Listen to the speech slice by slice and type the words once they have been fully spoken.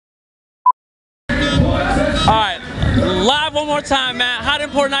All right, live one more time, man. Hot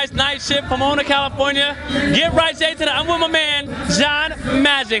Import Nights, Night Shift, Pomona, California. Get right Jay today. I'm with my man, John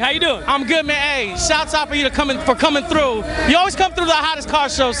Magic. How you doing? I'm good, man. Hey, shouts out for you for coming through. You always come through the hottest car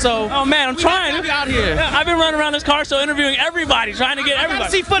show, so. Oh man, I'm trying. To be out here. Yeah, I've been running around this car show interviewing everybody, trying to get everybody. I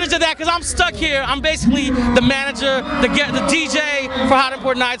gotta see footage of that because I'm stuck here. I'm basically the manager, the DJ for Hot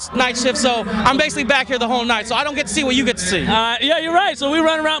Import Nights, Night Shift. So I'm basically back here the whole night. So I don't get to see what you get to see. Yeah, you're right. So we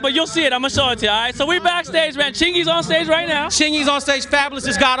run around, but you'll see it. I'm gonna show it to you. All right. So we backstage, man. Chingy's on stage right now. Chingy's on stage. Fabulous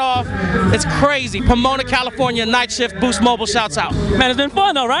just got off. It's crazy. Pomona, California, Night Shift, Boost Mobile, shouts out. Man, it's been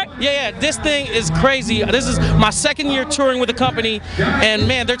fun though, right? Yeah. This thing is crazy. This is my second year touring with the company, and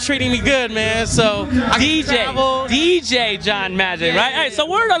man, they're treating me good, man. So DJ John Magic, right? Hey, so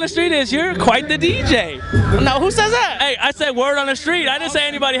word on the street is you're quite the DJ. No, who says that? Hey, I said word on the street. I didn't say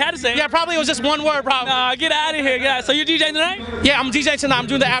anybody had to say it. Yeah, probably it was just one word, probably. Nah, get out of here. Get out. So you're DJing tonight? Yeah, I'm DJing tonight. I'm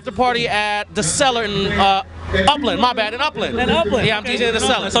doing the after party at the Cellar in Upland. My bad, in Upland. In Upland. Yeah, I'm DJing in the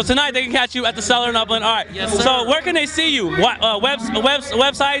Cellar. So tonight they can catch you at the Cellar in Upland. All right. Yes, sir. So where can they see you? What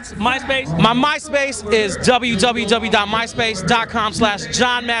websites? MySpace? My MySpace is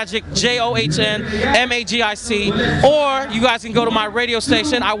www.myspace.com/JohnMagic, JOHNMAGIC. Or you guys can go to my radio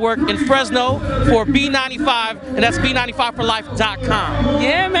station. I work in Fresno for B95, and that's B95forlife.com.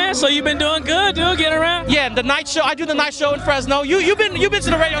 Yeah, man. So you've been doing good, dude. Getting around. Yeah, the night show. I do the night show in Fresno. You've been to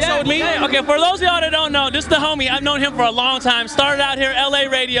the radio show with me. Yeah, okay, for those of y'all that don't know, this is the homie. I've known him for a long time. Started out here, LA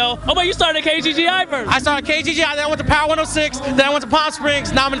radio. Oh, but you started at KGGI first. I started KGGI, then I went to Power 106, then I went to Palm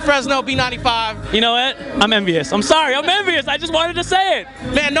Springs, now I'm in Fresno, B95. You know what? I'm envious. I'm sorry, I'm envious. I just wanted to say it.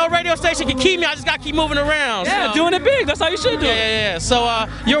 Man, no radio station can keep me. I just got to keep moving around. Yeah, so. Doing it big. That's how you should do it. Yeah. So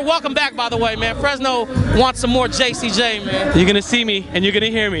you're welcome back, by the way, man. Fresno wants some more JCJ, man. You're going to see me, and you're going to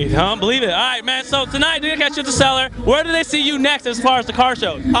hear me. I don't believe it. All right, man. So tonight, they're going to catch you at the Cellar. Where do they see you next as far as the car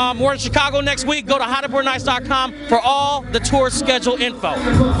shows? We're in Chicago next week. Go to HotImportNights.com for all the tour schedule info.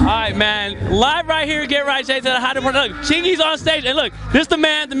 All right, man. Live right here, Get Right Jay to the Hot Import. Look, Chingy's on stage, and look, this is the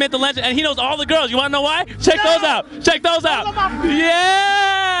man, the myth, the legend, and he knows all the girls. You want to know why? Check those out. Check those out.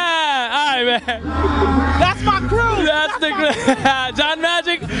 Yeah. All right, man. That's my crew. That's the crew. John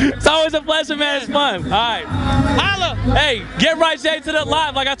Magic. It's always a pleasure, man. It's fun. All right. Holla. Hey, Get Right Jay to the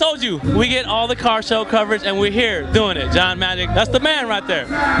live. Like I told you, we get all the car show coverage, and we're here doing it. John Magic. That's the man right there.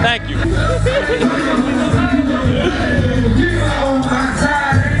 Thank you.